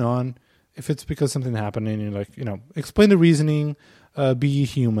what's going on. If it's because something happened, and you're like, explain the reasoning, be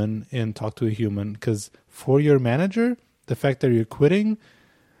human and talk to a human. Because for your manager, the fact that you're quitting,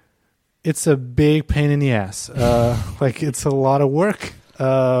 it's a big pain in the ass. Like, it's a lot of work.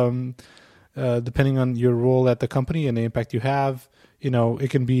 Depending on your role at the company and the impact you have, it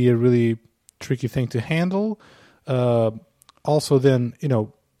can be a really tricky thing to handle. Also, then,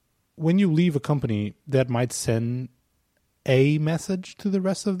 when you leave a company, that might send a message to the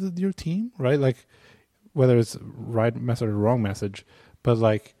rest of your team, right? Like, whether it's right message or wrong message, but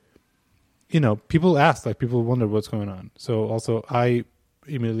like, people ask, like, people wonder what's going on. So also, I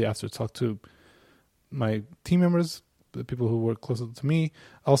immediately after talk to my team members, the people who work closer to me.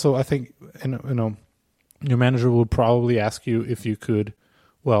 Also, I think, your manager will probably ask you if you could,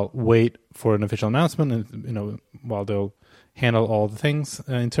 wait for an official announcement, and while they'll handle all the things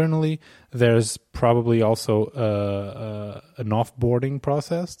internally. There's probably also an offboarding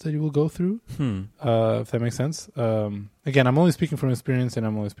process that you will go through, if that makes sense. Again, I'm only speaking from experience, and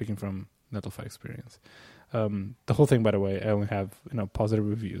I'm only speaking from Netlify experience. The whole thing, by the way, I only have positive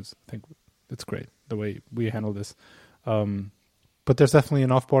reviews. I think it's great the way we handle this. But there's definitely an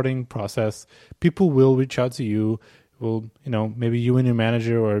offboarding process. People will reach out to you. Maybe you and your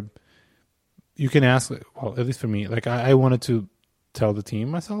manager, or you can ask, well, at least for me, like I wanted to tell the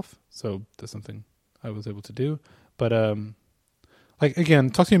team myself. So that's something I was able to do. But like, again,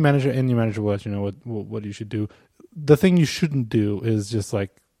 talk to your manager, and your manager will let you know what you should do. The thing you shouldn't do is just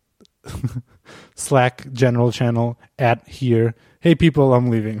like Slack general channel @here. Hey people, I'm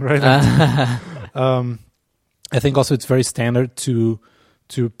leaving, right? I think also it's very standard to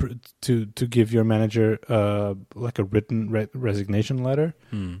give your manager like a written resignation letter.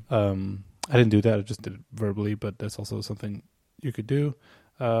 I didn't do that; I just did it verbally, but that's also something you could do.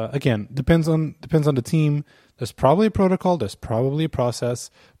 Again, depends on the team. There's probably a protocol. There's probably a process,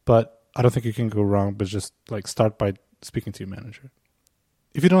 but I don't think you can go wrong. But just like start by speaking to your manager.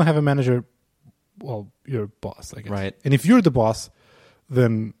 If you don't have a manager, well, you're a boss, I guess. Right. And if you're the boss,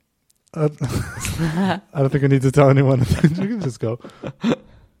 then I don't think I need to tell anyone. You can just go.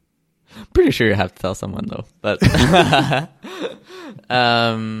 Pretty sure you have to tell someone though. But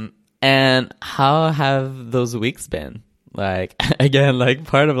and how have those weeks been? Like, again, like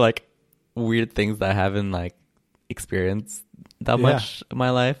part of like weird things that I haven't like experienced that much in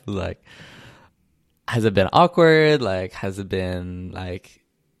my life. Like, has it been awkward? Like, has it been like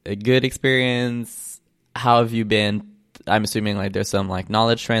a good experience? How have you been? I'm assuming like there's some like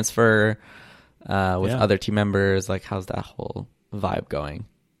knowledge transfer with other team members. Like, how's that whole vibe going?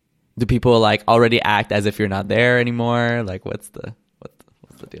 Do people like already act as if you're not there anymore? Like, what's the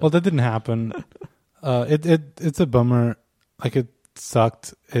deal? Well, that didn't happen. It's a bummer. Like, it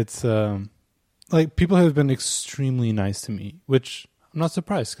sucked. It's like people have been extremely nice to me, which I'm not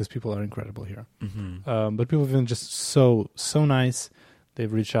surprised because people are incredible here. Mm-hmm. But people have been just so nice.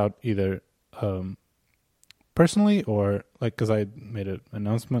 They've reached out either personally or like because I made an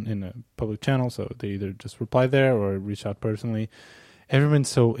announcement in a public channel, so they either just reply there or reach out personally. Everyone's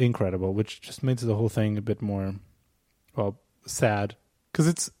so incredible, which just makes the whole thing a bit more, sad. Because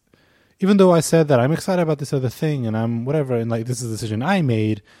it's, even though I said that I'm excited about this other thing and I'm whatever, and like this is a decision I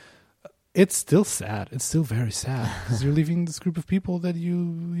made, it's still sad. It's still very sad because you're leaving this group of people that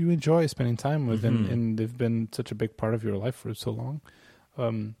you enjoy spending time with, and they've been such a big part of your life for so long.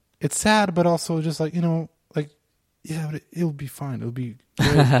 It's sad, but also just like, but it'll be fine. It'll be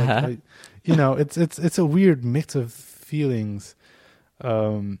great. It's a weird mix of feelings.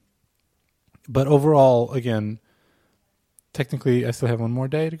 But overall, again, technically I still have one more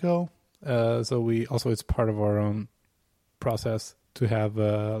day to go. So it's part of our own process to have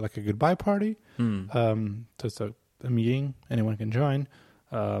like a goodbye party. Just a meeting anyone can join.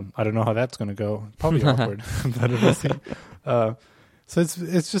 I don't know how that's going to go. Probably awkward, but we'll see. So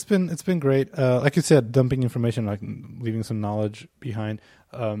it's been great. Like you said, dumping information, like leaving some knowledge behind.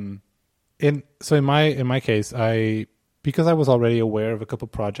 In my case, because I was already aware of a couple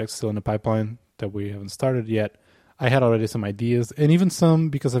projects still in the pipeline that we haven't started yet, I had already some ideas, and even some,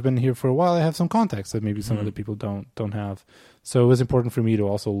 because I've been here for a while, I have some contacts that maybe some other people don't have. So it was important for me to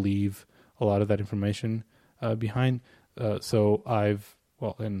also leave a lot of that information behind. So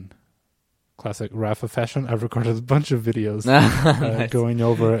in classic Rafa fashion, I've recorded a bunch of videos nice. Going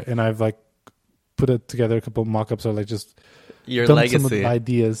over, and I've like put it together a couple mock-ups or like just your dumped legacy. some of the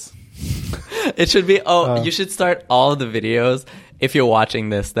ideas. It should be, you should start all of the videos. If you're watching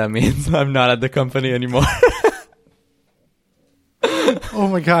this, that means I'm not at the company anymore. Oh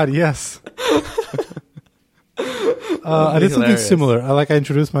my god, yes. I did something similar. I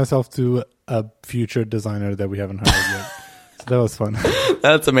introduced myself to a future designer that we haven't hired yet. So that was fun.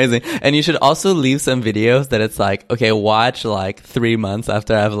 That's amazing. And you should also leave some videos that it's like, okay, watch like 3 months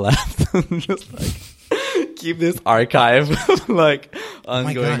after I've left. Just like keep this archive of like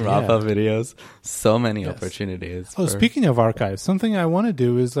ongoing Rafa videos. So many opportunities. Oh, speaking of archives, something I want to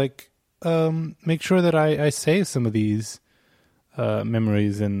do is like make sure that I save some of these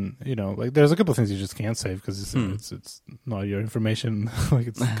memories, and like there's a couple of things you just can't save because it's not your information. Like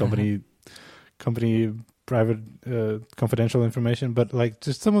it's company private confidential information, but like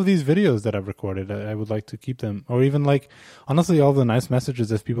just some of these videos that I've recorded, I would like to keep them, or even like honestly all the nice messages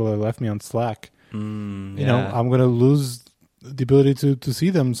that people have left me on Slack. I'm gonna lose the ability to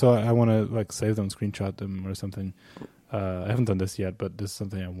see them, so I want to like save them, screenshot them or something. I haven't done this yet, but this is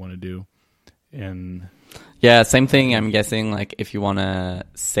something I want to do. And yeah, same thing. I'm guessing like if you want to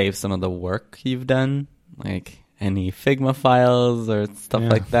save some of the work you've done, like any Figma files or stuff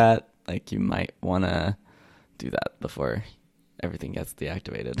like that, like you might want to do that before everything gets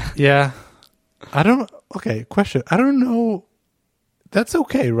deactivated. Yeah. Question. I don't know. That's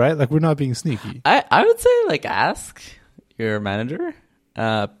okay, right? Like we're not being sneaky. I would say like ask your manager.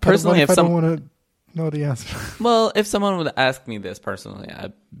 Personally, if I don't want to know the answer. Well, if someone would ask me this personally,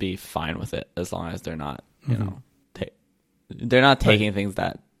 I'd be fine with it as long as they're not, they're not taking things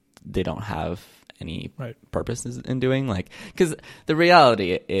that they don't have any purposes in doing. Like, because the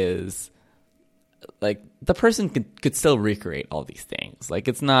reality is, like, the person could still recreate all these things. Like,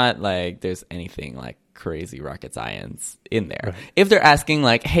 it's not like there's anything like crazy rocket science in there. Right. If they're asking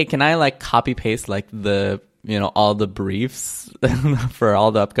like, hey, can I like copy paste like the all the briefs for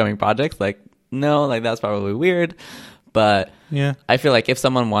all the upcoming projects? Like, no, like that's probably weird. But yeah, I feel like if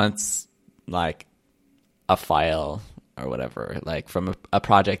someone wants like a file or whatever, like from a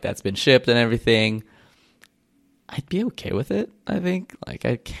project that's been shipped and everything, I'd be okay with it. I think like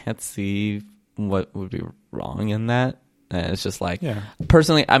I can't see what would be wrong in that. And it's just like,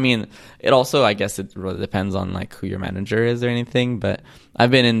 personally, I mean, it also, I guess it really depends on like who your manager is or anything. But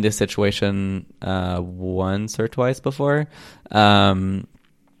I've been in this situation once or twice before. And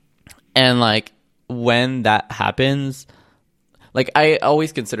like when that happens, like I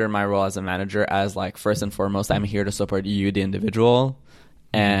always consider my role as a manager as like, first and foremost, I'm here to support you, the individual.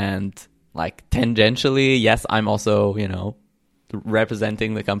 And like tangentially, yes, I'm also,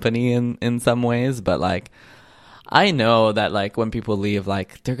 representing the company in some ways, but like I know that like when people leave,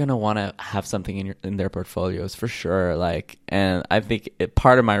 like they're gonna want to have something in their portfolios for sure. Like, and I think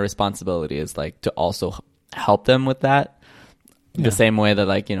part of my responsibility is like to also help them with that. Yeah. The same way that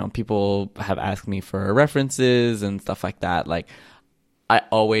like people have asked me for references and stuff like that. Like I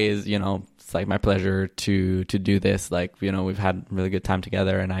always it's like my pleasure to do this. Like we've had really good time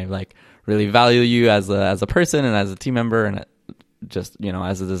together, and I like really value you as a person and as a team member, and just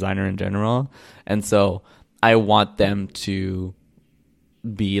as a designer in general. And so I want them to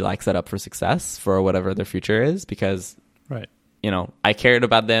be like set up for success for whatever their future is, because I cared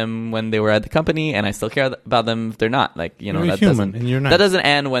about them when they were at the company, and I still care about them if they're not. Like that human, and you're not. That doesn't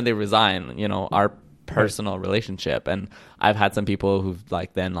end when they resign. Our personal relationship. And I've had some people who've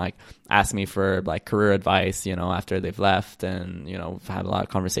like then like asked me for like career advice, after they've left, and we've had a lot of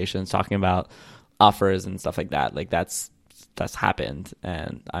conversations talking about offers and stuff like that. Like that's happened,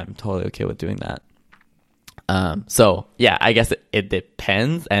 and I'm totally okay with doing that. So yeah, I guess it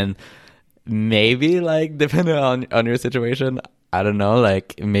depends, and maybe like depending on your situation, I don't know,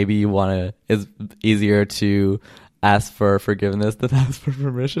 like maybe you want to, it's easier to ask for forgiveness than ask for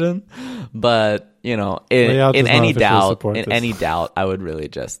permission. But in any doubt, I would really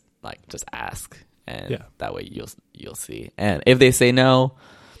just ask, and that way you'll see. And if they say no,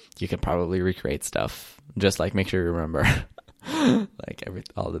 you can probably recreate stuff. Just like make sure you remember like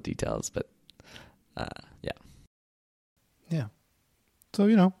all the details. But yeah.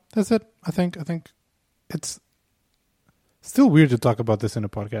 So that's it. I think it's still weird to talk about this in a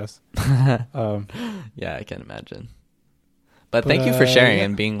podcast. Yeah, I can imagine. But thank you for sharing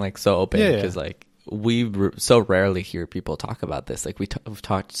and being like so open, because like we so rarely hear people talk about this. Like we've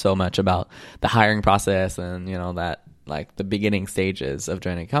talked so much about the hiring process and that like the beginning stages of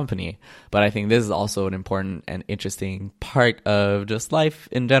joining a company, but I think this is also an important and interesting part of just life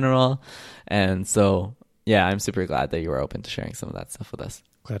in general. And so yeah, I'm super glad that you were open to sharing some of that stuff with us.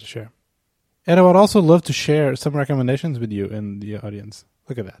 Glad to share. And I would also love to share some recommendations with you in the audience.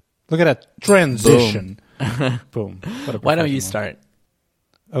 Look at that. Look at that transition. Boom. Why don't you start?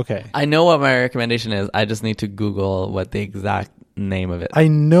 Okay. I know what my recommendation is. I just need to Google what the exact name of it. I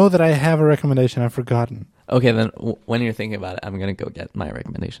know that I have a recommendation. I've forgotten. Okay, then when you're thinking about it, I'm gonna go get my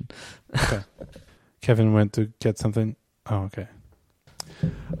recommendation. Okay. Kevin went to get something. Oh, okay.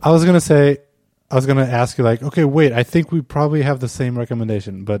 I was gonna ask you like, okay, wait, I think we probably have the same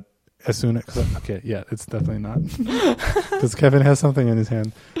recommendation, but okay, yeah, it's definitely not. Because Kevin has something in his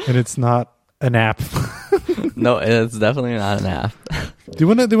hand, and it's not an app. No, it's definitely not an app. Do you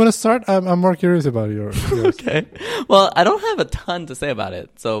want to start? I'm more curious about yours. Okay. Well, I don't have a ton to say about it.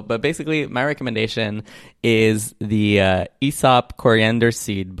 But basically, my recommendation is the Aesop Coriander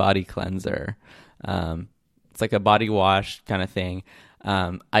Seed Body Cleanser. It's like a body wash kind of thing.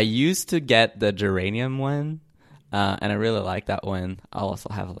 I used to get the geranium one, and I really like that one. I'll also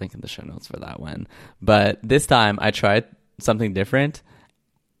have a link in the show notes for that one. But this time, I tried something different,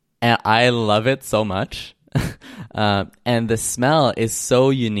 and I love it so much. And the smell is so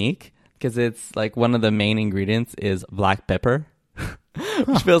unique because it's like one of the main ingredients is black pepper,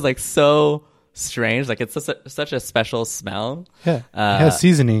 which feels like so strange. Like it's such a special smell. Yeah, it has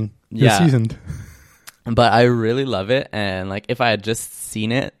seasoning. Yeah. You're seasoned. But I really love it. And like if I had just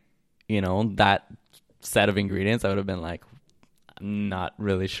seen it, that set of ingredients, I would have been like, I'm not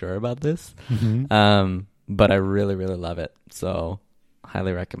really sure about this. Mm-hmm. But I really, really love it. So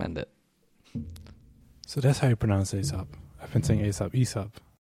highly recommend it. So that's how you pronounce Aesop. I've been saying Aesop.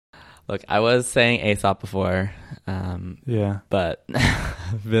 Look, I was saying Aesop before. Yeah. But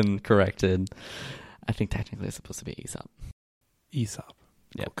I've been corrected. I think technically it's supposed to be Aesop. Aesop.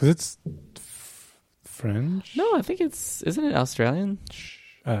 Yeah. Because it's French? No, I think isn't it Australian?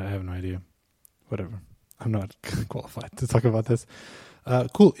 I have no idea. Whatever. I'm not qualified to talk about this.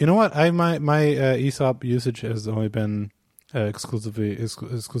 Cool. You know what? My Aesop usage has only been exclusive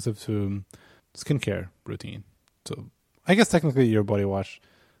to skincare routine. So I guess technically your body wash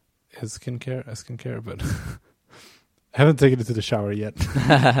is skincare, but I haven't taken it to the shower yet.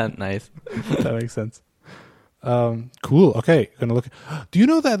 Nice. That makes sense. Cool. Okay, gonna look. Do you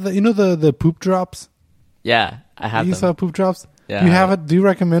know that the poop drops? Yeah, I have You them. saw poop drops? Yeah, You have it? Do you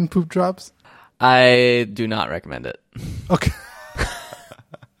recommend poop drops? I do not recommend it. Okay.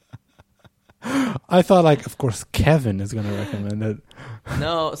 I thought, of course, Kevin is going to recommend it.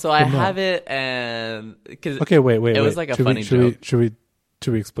 No, so I have it, and because okay, wait. it was like a funny joke. Should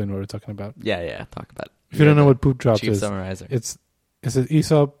we explain what we're talking about? Yeah, talk about it. If you don't know what poop drops Chief is, summarizer. it's an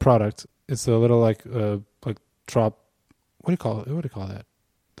Aesop product. It's a little like drop. What do you call it? What do you call that?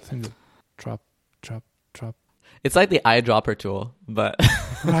 The thing that drop. It's like the eyedropper tool, but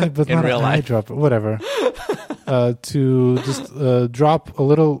Right, but in not real an life. eyedropper. Whatever. To just drop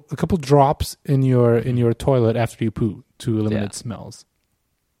a couple drops in your toilet after you poo to eliminate smells.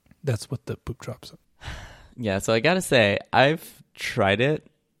 That's what the poop drops are. Yeah, so I gotta say, I've tried it,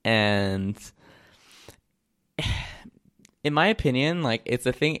 and in my opinion, it's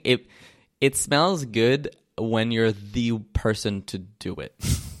a thing. It smells good when you're the person to do it,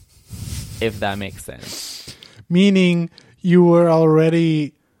 if that makes sense. Meaning you were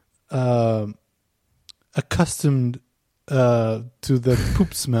already accustomed to the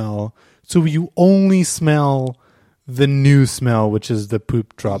poop smell, so you only smell the new smell, which is the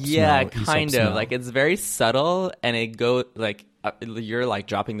poop drop smell. Yeah, Aesop kind of. smell. It's very subtle, and it goes you're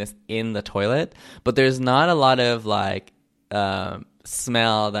dropping this in the toilet, but there's not a lot of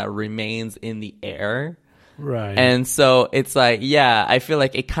smell that remains in the air. Right. And so it's I feel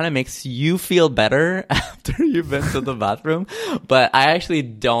like it kind of makes you feel better after you've been to the bathroom, but I actually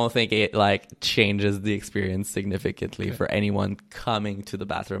don't think it changes the experience significantly for anyone coming to the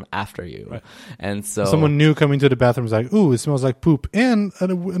bathroom after you. Right. And so someone new coming to the bathroom is like, "Ooh, it smells like poop," and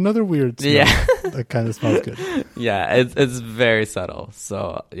another weird smell. Yeah. That kind of smells good. Yeah, it's very subtle.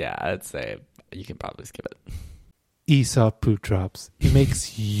 So yeah, I'd say you can probably skip it. Aesop poop drops. It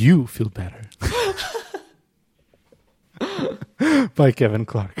makes you feel better. By Kevin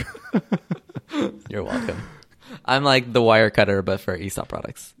Clark. You're welcome. I'm like the wire cutter, but for Aesop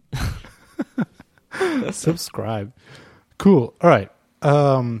products. Subscribe. Cool. All right.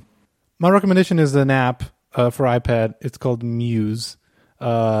 My recommendation is an app for iPad. It's called Muse,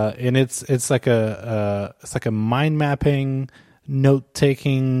 and it's like a mind mapping, note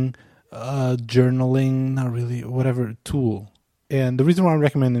taking, journaling, not really, whatever tool. And the reason why I'm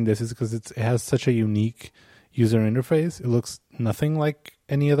recommending this is because it has such a unique user interface. It looks nothing like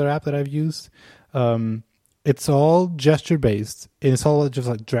any other app that I've used. It's all gesture based, and it's all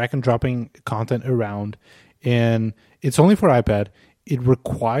just drag and dropping content around, and it's only for iPad. It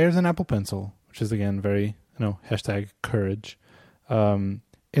requires an Apple Pencil, which is again very # courage.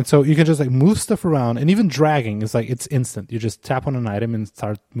 And so you can just like move stuff around, and even dragging is like it's instant. You just tap on an item and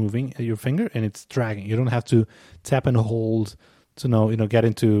start moving your finger, and it's dragging. You don't have to tap and hold to get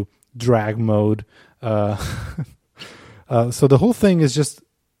into drag mode. So the whole thing is just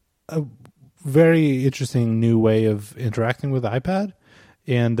a very interesting new way of interacting with the iPad.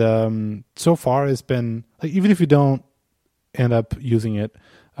 And so far it's been like, even if you don't end up using it,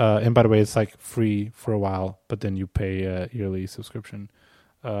 and by the way, it's like free for a while, but then you pay a yearly subscription.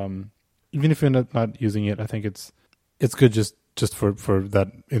 Even if you end up not using it, I think it's good just for that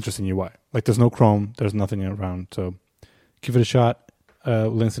interesting UI. Like there's no Chrome, there's nothing around, so give it a shot.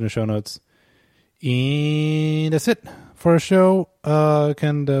 Links in the show notes. And that's it for our show. You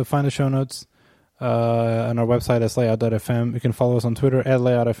can find the show notes on our website at layout.fm. You can follow us on Twitter at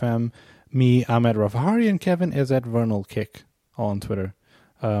layoutfm. Me, I'm at Rafahari, and Kevin is at VernalKick, all on Twitter.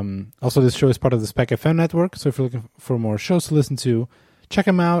 Also, this show is part of the Spec FM network, so if you're looking for more shows to listen to, check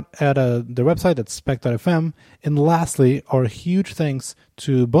them out at their website at spec.fm. And lastly, our huge thanks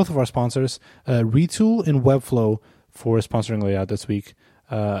to both of our sponsors, Retool and Webflow, for sponsoring Layout this week.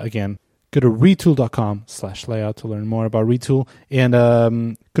 Again, go to retool.com/layout to learn more about Retool, and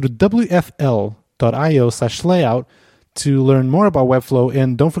go to wfl.io/layout to learn more about Webflow.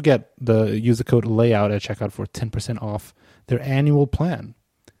 And don't forget, use the code LAYOUT at checkout for 10% off their annual plan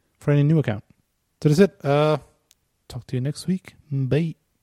for any new account. So that's it. Talk to you next week. Bye.